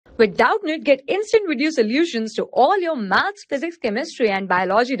With Doubtnut, get instant video solutions to all your maths, physics, chemistry, and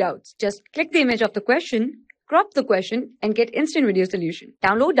biology doubts. Just click the image of the question, crop the question, and get instant video solution.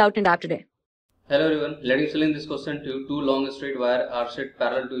 Download Doubtnut app today. Hello everyone, let me explain this question to you. Two long straight wires are set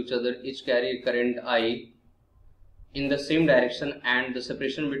parallel to each other, each carry a current I in the same direction, and the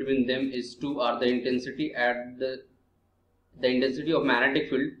separation between them is 2 r. The intensity at the intensity of magnetic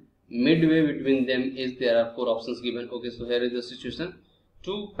field midway between them is, there are 4 options given. Okay, so here is the situation.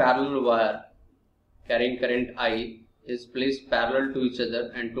 Two parallel wire carrying current I is placed parallel to each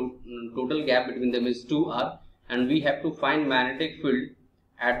other, and total gap between them is 2 r, and we have to find magnetic field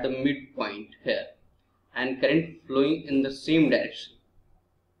at the midpoint here and current flowing in the same direction.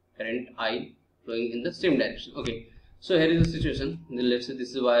 Current I flowing in the same direction. Okay, so here is the situation. Let's say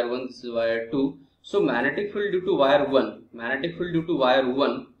this is wire 1, this is wire 2. So magnetic field due to wire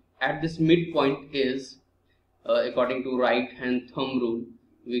 1, at this midpoint is, according to right hand thumb rule,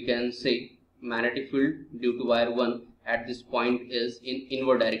 we can say magnetic field due to wire 1 at this point is in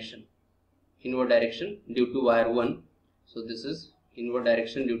inward direction. Inward direction due to wire 1. So this is inward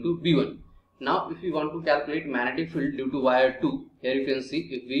direction due to V1. Now if we want to calculate magnetic field due to wire 2, here you can see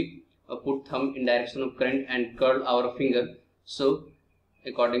if we put thumb in direction of current and curl our finger, so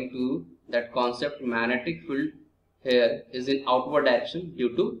according to that concept, magnetic field here is in outward direction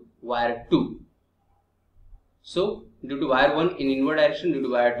due to wire 2. So due to wire 1 in inward direction, due to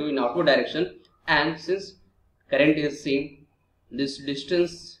wire 2 in outward direction, and since current is same, this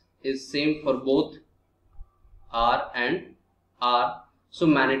distance is same for both r and r, so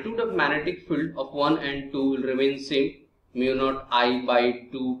magnitude of magnetic field of 1 and 2 will remain same, mu naught I by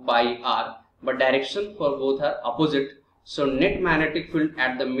 2 pi r, but direction for both are opposite, so net magnetic field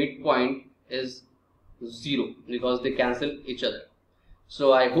at the midpoint is 0 because they cancel each other.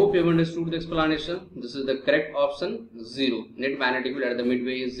 So I hope you have understood the explanation. This is the correct option, 0. Net magnetic field at the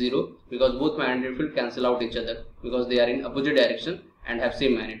midway is 0 because both magnetic field cancel out each other because they are in opposite direction and have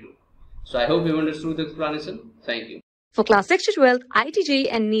same magnitude. So I hope you have understood the explanation. Thank you. For class 6 to 12, IIT JEE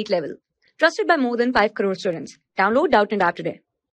and NEET level. Trusted by more than 5 crore students. Download Doubtnut app today.